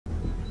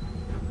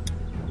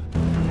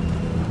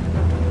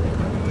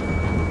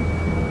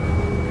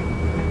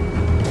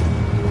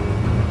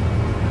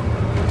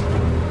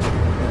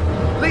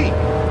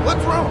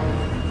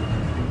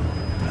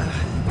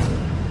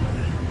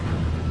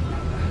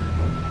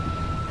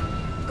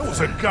was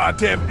a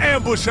goddamn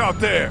ambush out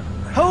there!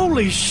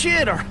 Holy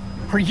shit, are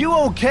you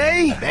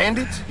okay?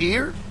 Bandits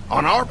here?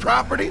 On our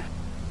property?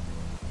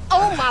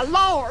 Oh, my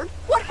lord!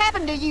 What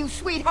happened to you,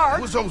 sweetheart?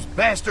 It was those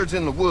bastards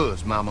in the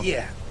woods, Mama.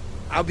 Yeah,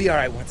 I'll be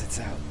alright once it's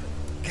out,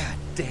 but god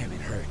damn,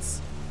 it hurts.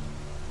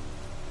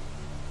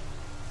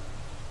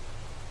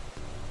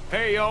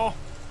 Hey, y'all.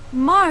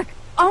 Mark!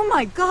 Oh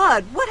my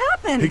god, what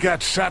happened? He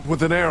got shot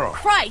with an arrow.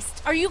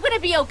 Christ, are you gonna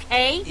be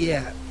okay?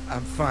 Yeah,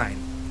 I'm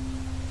fine.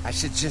 I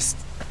should just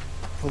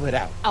pull it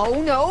out.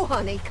 Oh, no,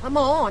 honey. Come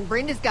on.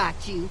 Brenda's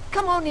got you.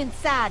 Come on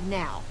inside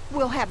now.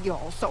 We'll have you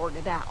all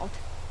sorted out.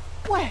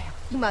 Well,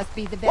 you must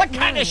be the What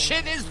veterinarian. kind of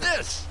shit is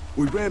this?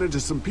 We ran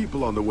into some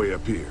people on the way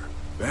up here.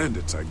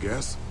 Bandits, I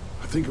guess.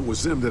 I think it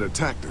was them that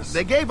attacked us.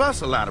 They gave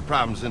us a lot of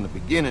problems in the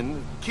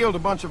beginning, killed a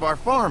bunch of our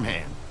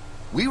farmhands.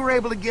 We were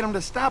able to get them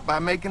to stop by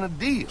making a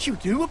deal. You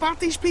knew about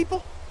these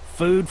people?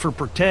 Food for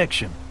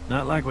protection.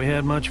 Not like we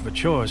had much of a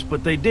choice,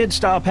 but they did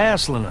stop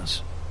hassling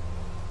us.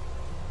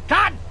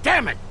 God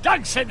damn it!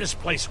 Doug said this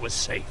place was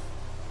safe.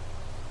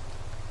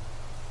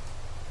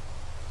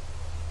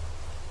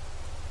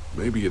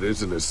 Maybe it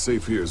isn't as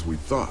safe here as we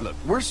thought. Look,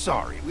 we're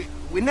sorry.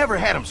 We never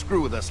had them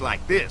screw with us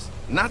like this.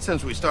 Not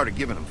since we started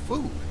giving them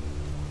food.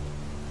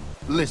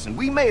 Listen,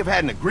 we may have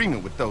had an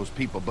agreement with those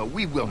people, but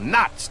we will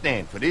not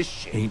stand for this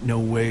shit. Ain't no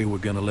way we're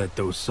gonna let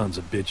those sons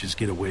of bitches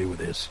get away with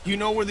this. You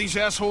know where these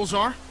assholes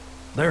are?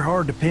 They're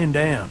hard to pin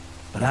down,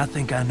 but I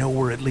think I know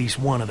where at least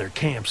one of their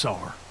camps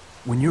are.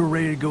 When you're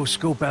ready to go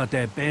scope out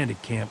that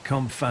bandit camp,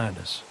 come find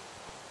us.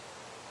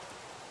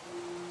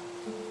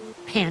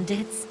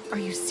 Bandits? Are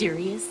you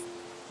serious?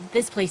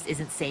 This place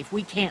isn't safe.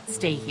 We can't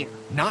stay here.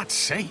 Not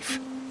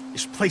safe.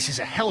 This place is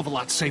a hell of a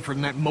lot safer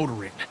than that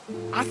motor inn.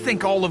 I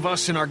think all of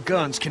us and our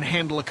guns can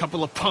handle a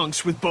couple of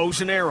punks with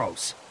bows and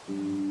arrows.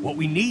 What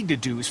we need to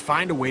do is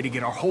find a way to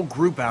get our whole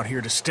group out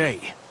here to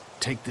stay.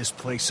 Take this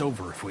place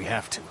over if we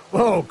have to.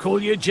 Oh,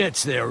 cool your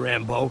jets there,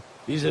 Rambo.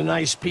 These are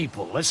nice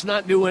people. Let's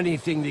not do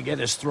anything to get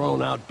us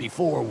thrown out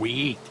before we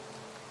eat.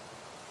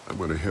 I'm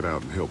gonna head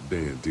out and help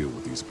Dan deal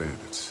with these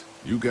bandits.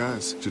 You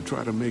guys should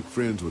try to make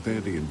friends with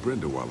Andy and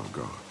Brenda while I'm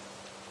gone.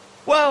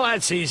 Well,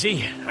 that's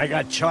easy. I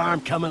got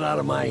charm coming out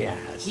of my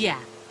ass. Yeah,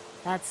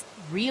 that's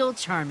real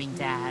charming,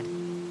 Dad.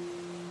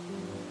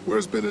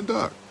 Where's Ben and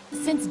Doug?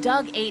 Since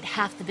Doug ate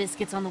half the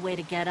biscuits on the way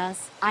to get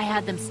us, I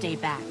had them stay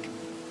back.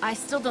 I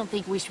still don't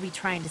think we should be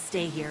trying to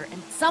stay here,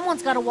 and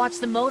someone's got to watch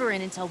the motor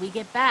inn until we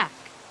get back.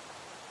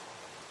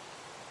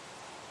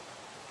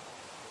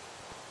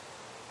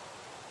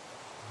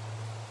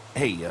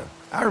 Hey,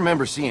 I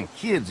remember seeing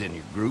kids in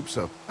your group,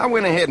 so I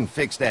went ahead and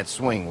fixed that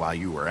swing while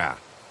you were out.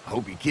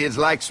 Hope you kids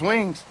like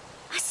swings.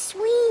 A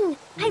swing!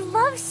 I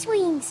love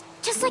swings!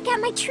 Just like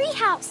at my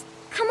treehouse.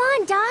 Come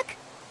on, Doc.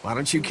 Why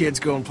don't you kids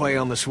go and play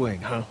on the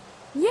swing, huh?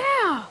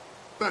 Yeah!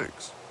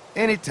 Thanks.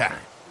 Anytime.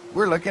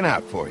 We're looking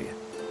out for you.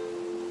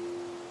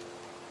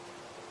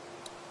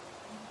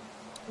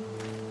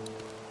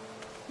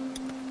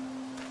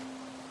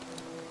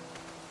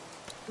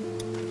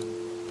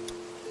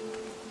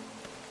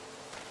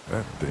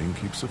 That thing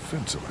keeps a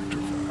fence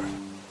electrified.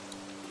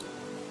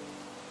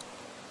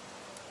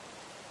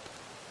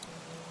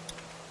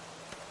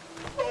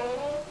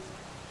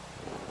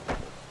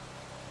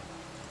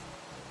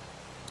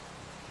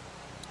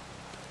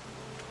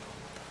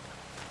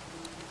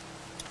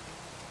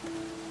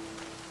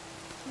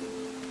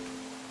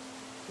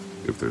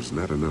 If there's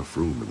not enough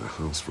room in the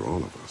house for all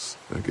of us,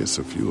 I guess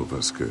a few of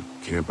us could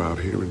camp out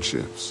here in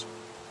shifts.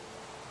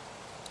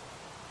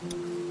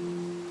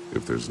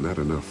 If there's not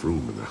enough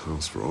room in the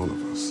house for all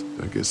of us,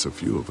 I guess a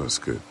few of us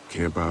could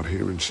camp out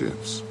here in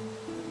shifts.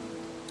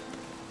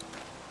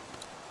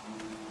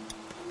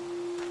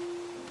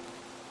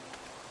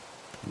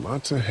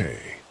 Lots of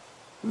hay.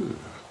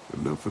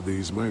 Enough of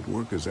these might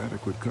work as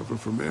adequate cover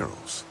from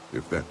arrows,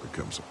 if that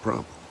becomes a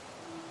problem.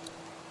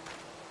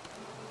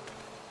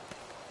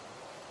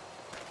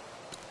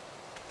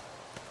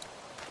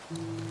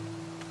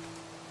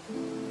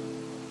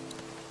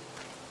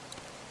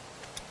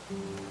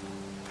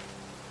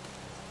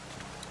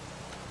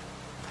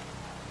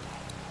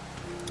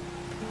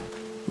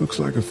 Looks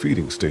like a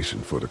feeding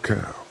station for the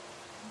cow.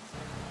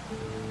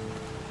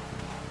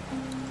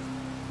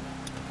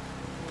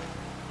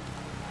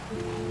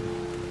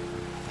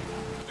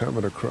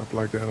 Having a crop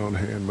like that on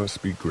hand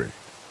must be great.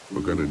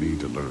 We're gonna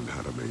need to learn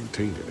how to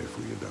maintain it if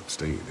we end up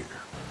staying here.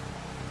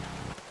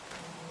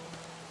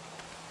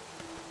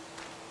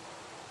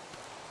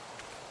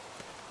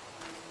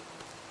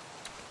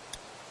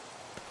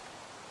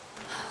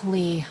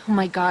 Lee, oh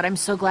my god, I'm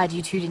so glad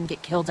you two didn't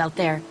get killed out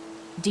there.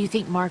 Do you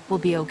think Mark will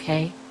be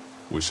okay?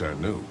 Wish I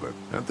knew, but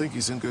I think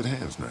he's in good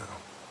hands now.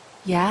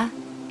 Yeah?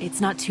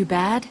 It's not too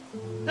bad?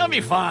 They'll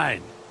be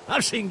fine.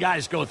 I've seen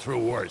guys go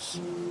through worse.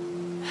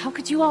 How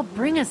could you all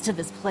bring us to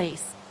this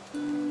place?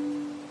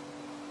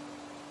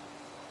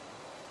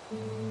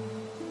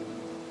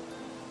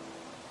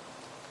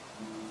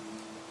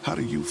 How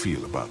do you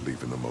feel about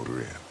leaving the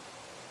motor inn?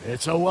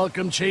 It's a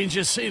welcome change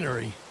of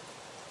scenery.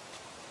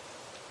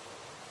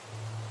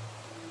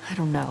 I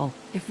don't know.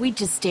 If we'd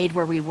just stayed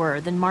where we were,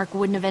 then Mark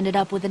wouldn't have ended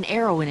up with an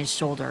arrow in his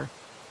shoulder.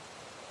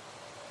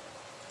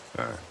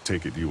 I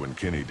take it you and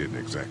Kenny didn't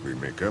exactly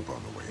make up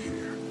on the way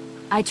here.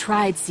 I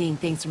tried seeing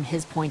things from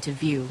his point of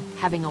view,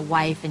 having a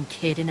wife and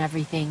kid and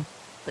everything,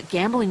 but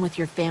gambling with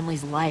your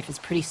family's life is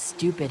pretty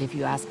stupid if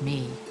you ask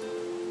me.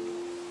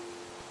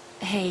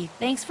 Hey,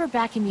 thanks for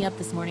backing me up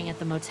this morning at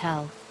the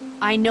motel.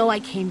 I know I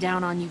came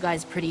down on you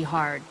guys pretty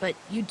hard, but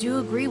you do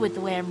agree with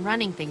the way I'm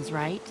running things,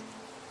 right?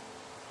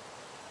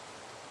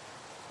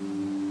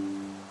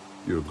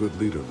 You're a good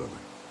leader, Lily.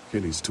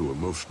 Kenny's too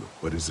emotional,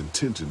 but his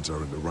intentions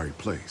are in the right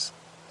place.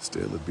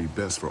 Still, it'd be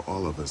best for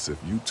all of us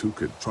if you two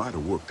could try to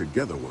work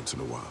together once in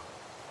a while.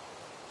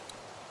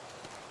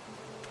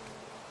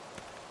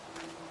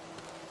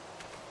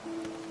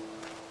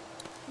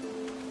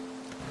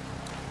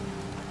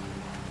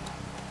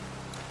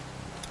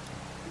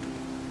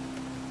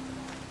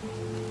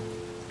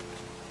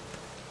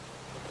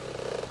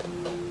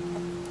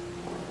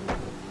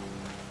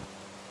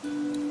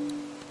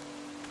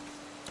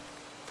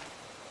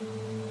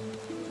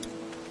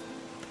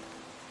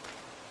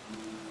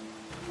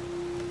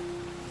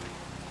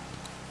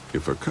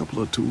 If a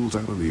couple of tools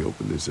out in the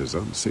open is as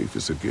unsafe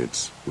as it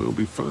gets, we'll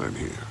be fine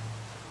here.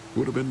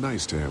 Would have been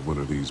nice to have one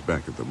of these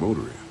back at the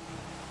motor inn.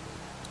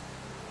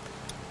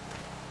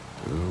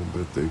 I'll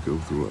bet they go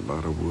through a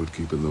lot of wood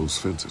keeping those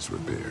fences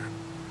repaired.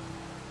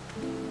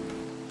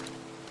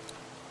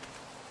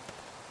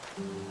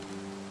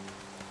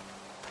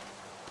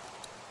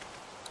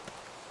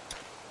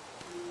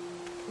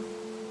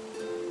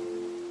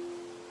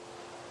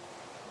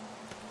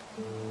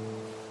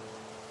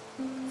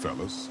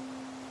 Fellas?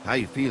 How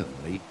you feeling,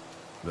 Lee?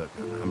 Look,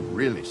 I'm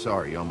really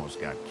sorry you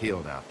almost got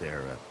killed out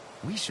there.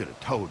 We should have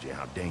told you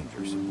how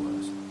dangerous it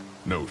was.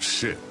 No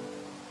shit.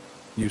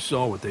 You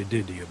saw what they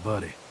did to your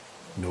buddy.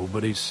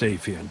 Nobody's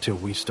safe here until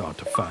we start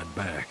to fight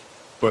back.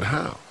 But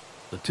how?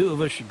 The two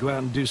of us should go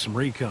out and do some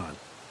recon.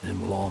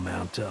 Then we'll all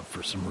mount up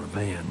for some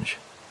revenge.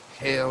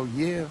 Hell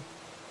yeah.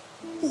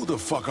 Who the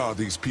fuck are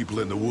these people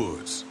in the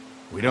woods?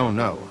 We don't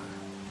know.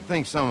 I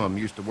think some of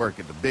them used to work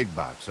at the big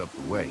box up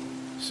the way.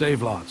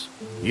 Save lots.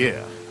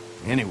 Yeah.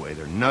 Anyway,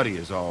 they're nutty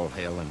as all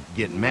hell and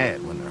get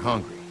mad when they're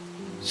hungry.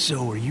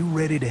 So are you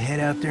ready to head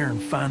out there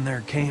and find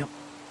their camp?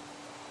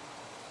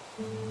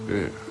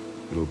 Yeah,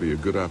 it'll be a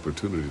good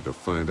opportunity to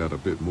find out a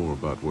bit more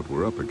about what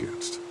we're up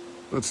against.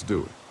 Let's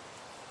do it.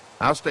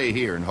 I'll stay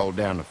here and hold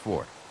down the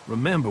fort.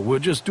 Remember, we're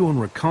just doing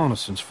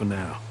reconnaissance for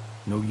now.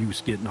 No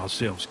use getting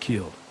ourselves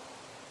killed.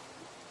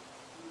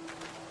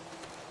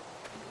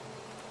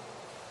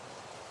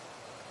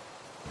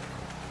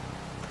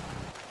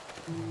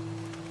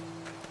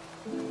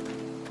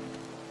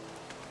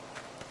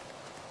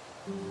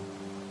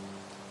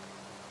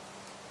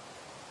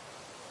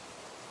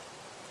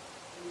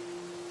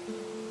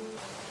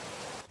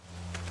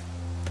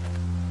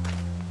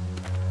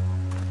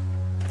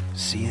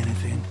 See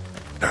anything?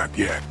 Not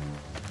yet.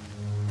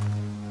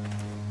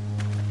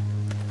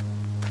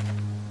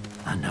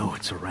 I know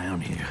it's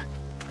around here.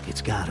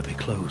 It's gotta be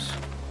close.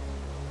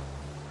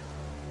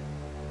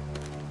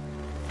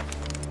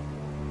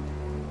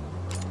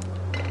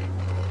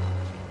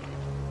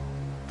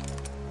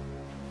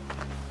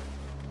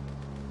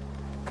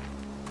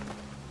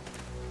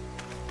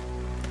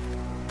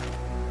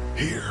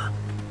 Here.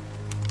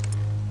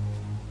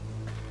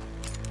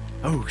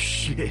 Oh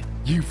shit,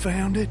 you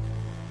found it?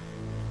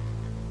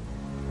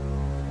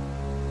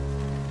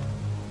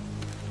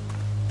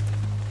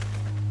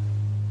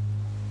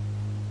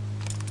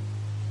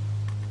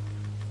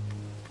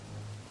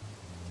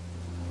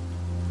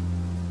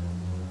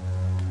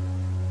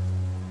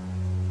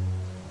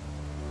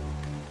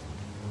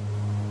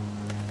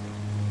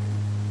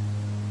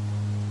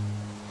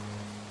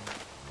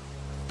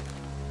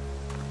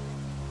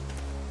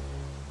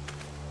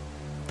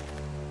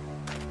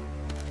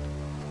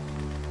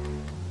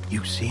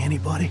 You see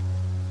anybody?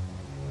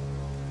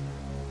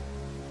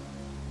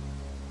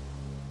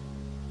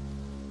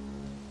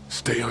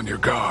 Stay on your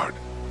guard.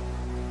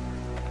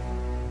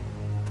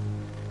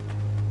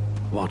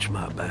 Watch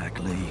my back,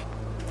 Lee.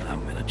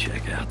 I'm gonna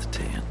check out the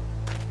tent.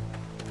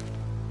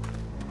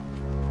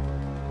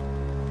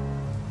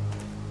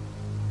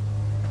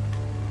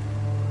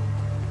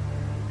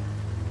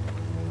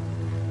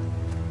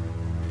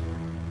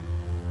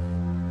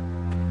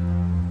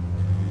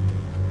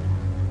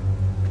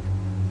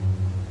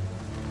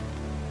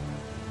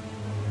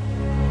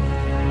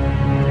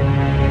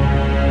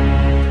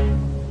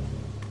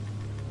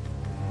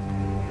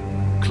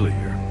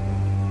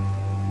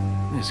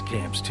 This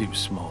camp's too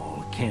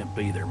small. It can't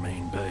be their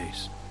main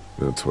base.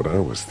 That's what I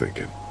was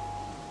thinking.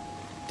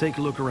 Take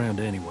a look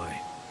around anyway.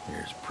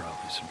 There's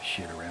probably some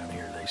shit around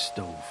here they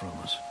stole from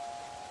us.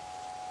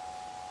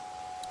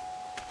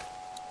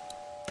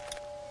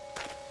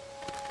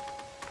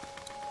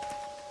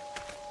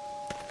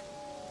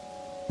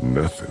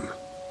 Nothing.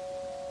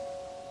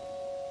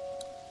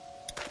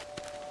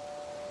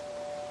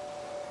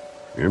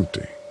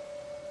 Empty.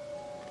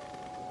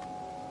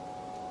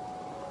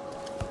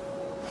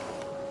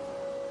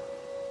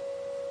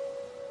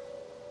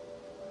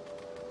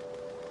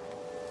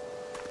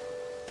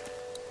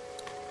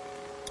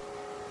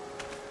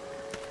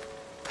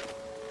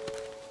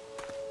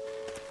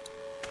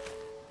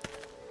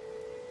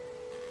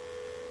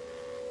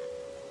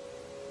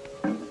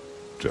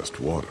 just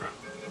water.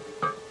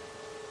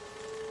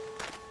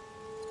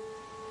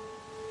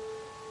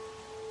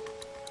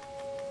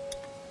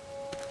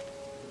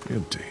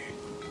 Empty.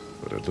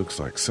 But it looks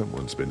like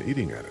someone's been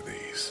eating out of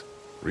these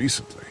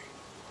recently.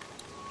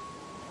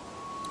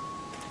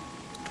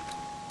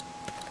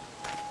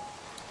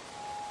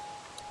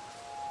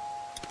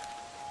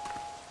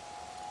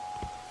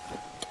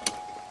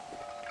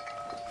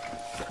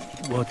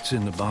 What's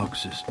in the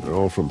boxes? They're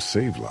all from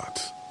save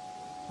lots.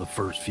 The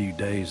first few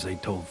days they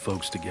told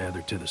folks to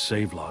gather to the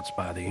save lots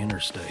by the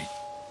interstate.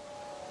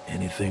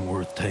 Anything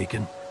worth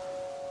taking?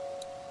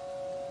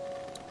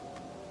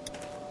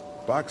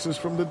 Boxes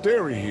from the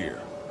dairy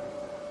here.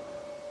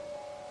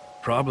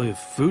 Probably the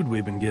food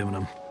we've been giving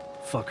them.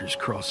 Fuckers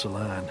cross the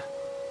line.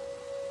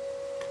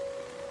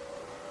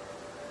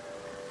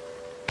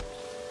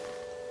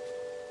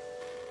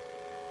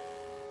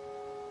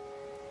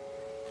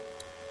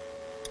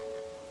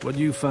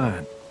 What'd you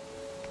find?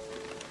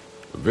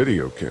 A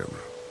video camera.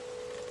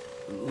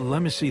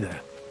 Let me see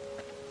that.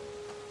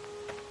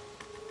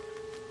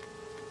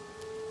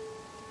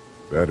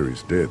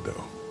 Battery's dead,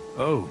 though.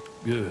 Oh,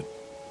 good.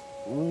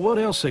 What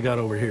else they got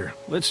over here?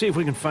 Let's see if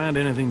we can find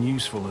anything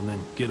useful and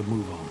then get a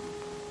move on.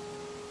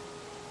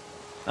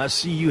 I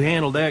see you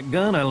handled that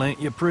gun I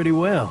lent you pretty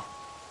well.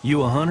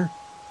 You a hunter?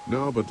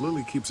 No, but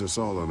Lily keeps us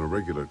all on a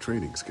regular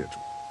training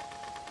schedule.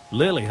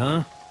 Lily,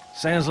 huh?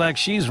 Sounds like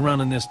she's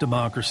running this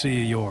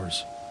democracy of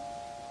yours.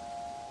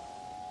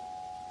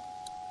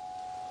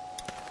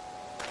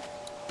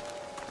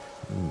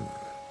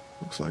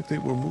 Looks like they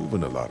were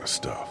moving a lot of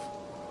stuff.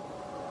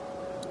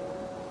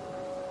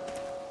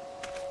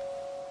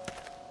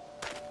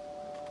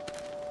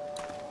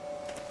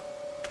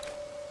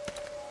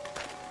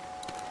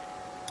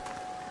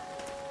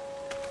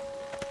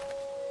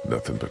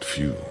 Nothing but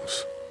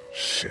fuels.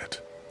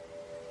 Shit.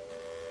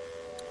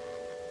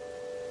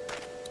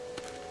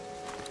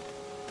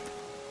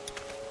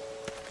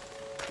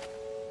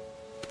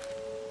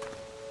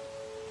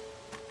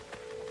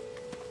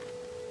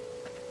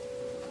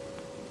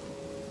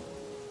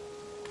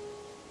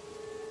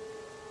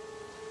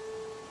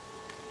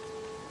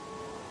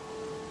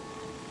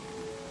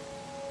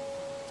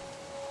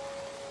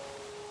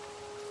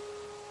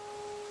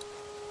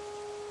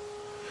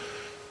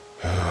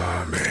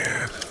 Oh,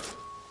 man.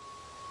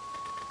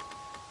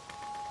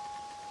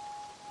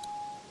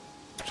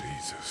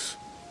 Jesus.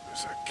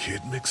 Is a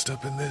kid mixed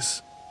up in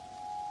this?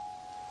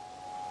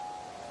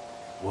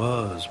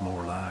 Was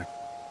more like.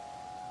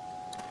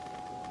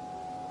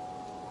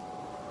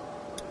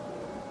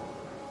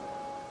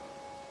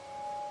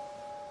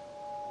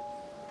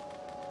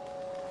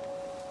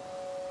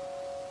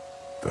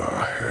 The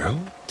hell?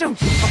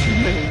 Don't you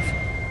fucking move.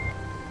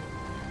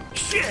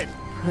 Shit!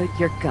 Put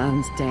your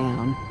guns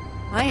down.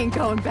 I ain't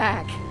going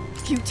back.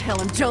 You tell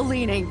him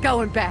Jolene ain't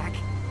going back.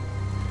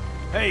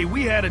 Hey,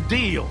 we had a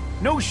deal.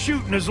 No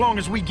shooting as long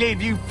as we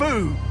gave you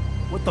food.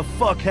 What the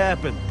fuck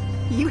happened?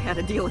 You had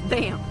a deal with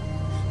them.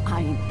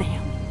 I ain't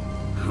them.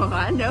 Oh,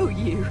 I know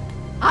you.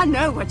 I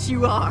know what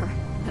you are.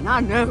 And I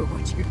know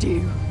what you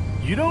do.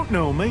 You don't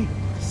know me.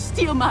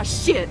 Steal my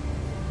shit.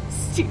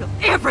 Steal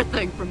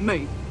everything from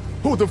me.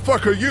 Who the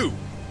fuck are you?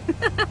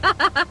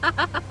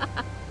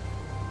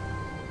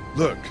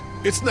 Look,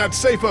 it's not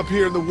safe up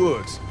here in the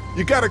woods.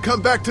 You gotta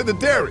come back to the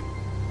dairy.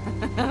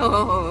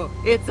 Oh,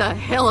 it's a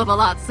hell of a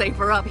lot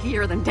safer up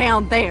here than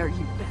down there,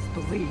 you best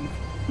believe.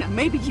 Now,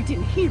 maybe you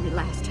didn't hear me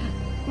last time.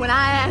 When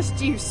I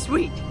asked you,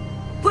 Sweet,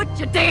 put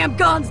your damn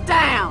guns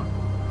down!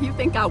 You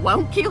think I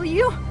won't kill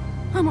you?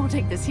 I'm gonna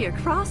take this here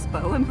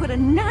crossbow and put a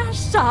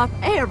nice sharp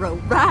arrow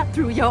right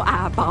through your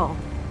eyeball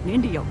and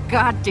into your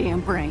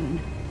goddamn brain.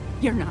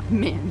 You're not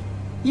men.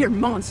 You're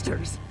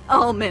monsters.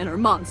 All men are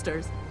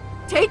monsters.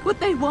 Take what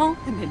they want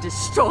and then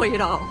destroy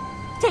it all.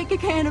 Take a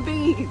can of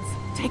beans.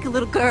 Take a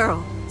little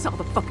girl. It's all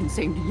the fucking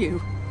same to you.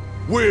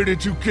 Where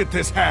did you get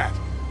this hat?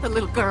 The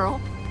little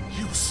girl.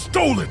 You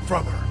stole it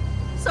from her.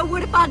 So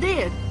what if I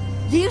did?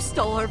 You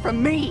stole her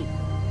from me.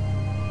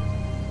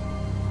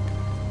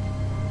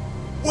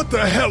 What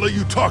the hell are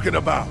you talking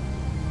about?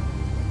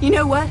 You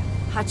know what?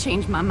 I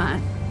changed my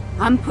mind.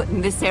 I'm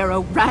putting this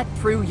arrow right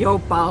through your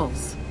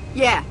balls.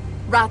 Yeah,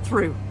 right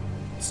through.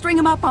 String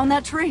them up on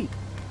that tree.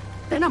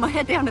 Then I'm gonna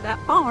head down to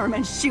that farm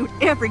and shoot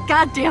every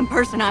goddamn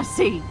person I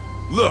see.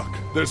 Look,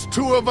 there's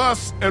two of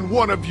us and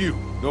one of you.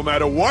 No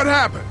matter what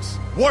happens,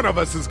 one of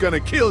us is gonna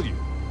kill you.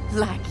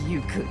 Like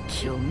you could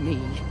kill me.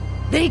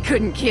 They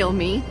couldn't kill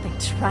me.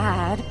 They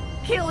tried.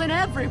 Killing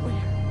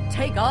everywhere.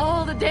 Take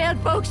all the dead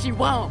folks you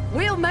want.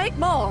 We'll make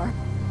more.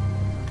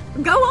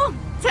 Go on.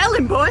 Tell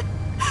him, boy.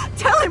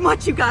 Tell him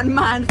what you got in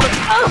mind for...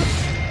 Oh!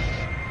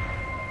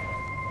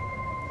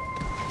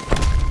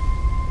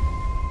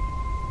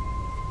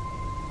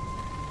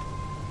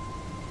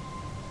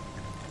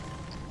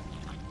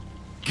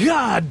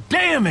 God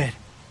damn it!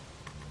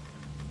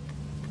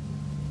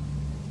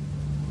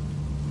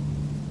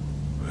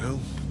 Well,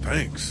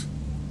 thanks.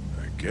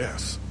 I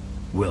guess.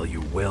 Well,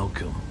 you're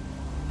welcome,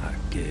 I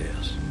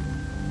guess.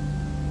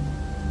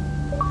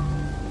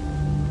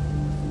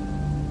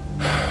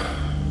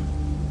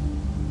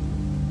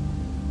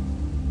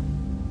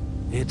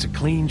 It's a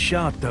clean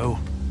shot, though.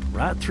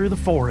 Right through the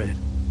forehead.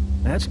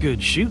 That's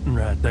good shooting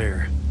right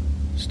there.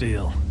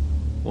 Still,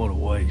 what a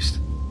waste.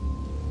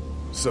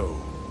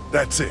 So,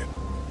 that's it.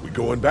 We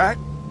going back?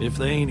 If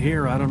they ain't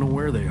here, I don't know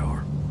where they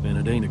are. And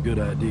it ain't a good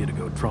idea to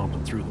go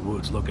tromping through the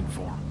woods looking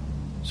for them.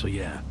 So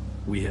yeah,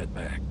 we head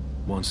back.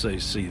 Once they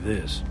see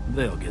this,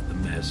 they'll get the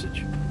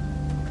message.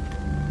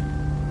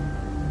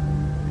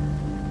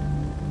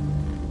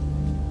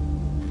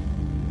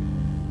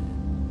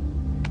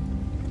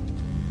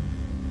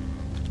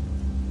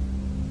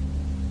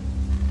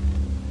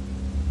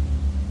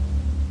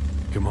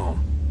 Come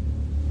on.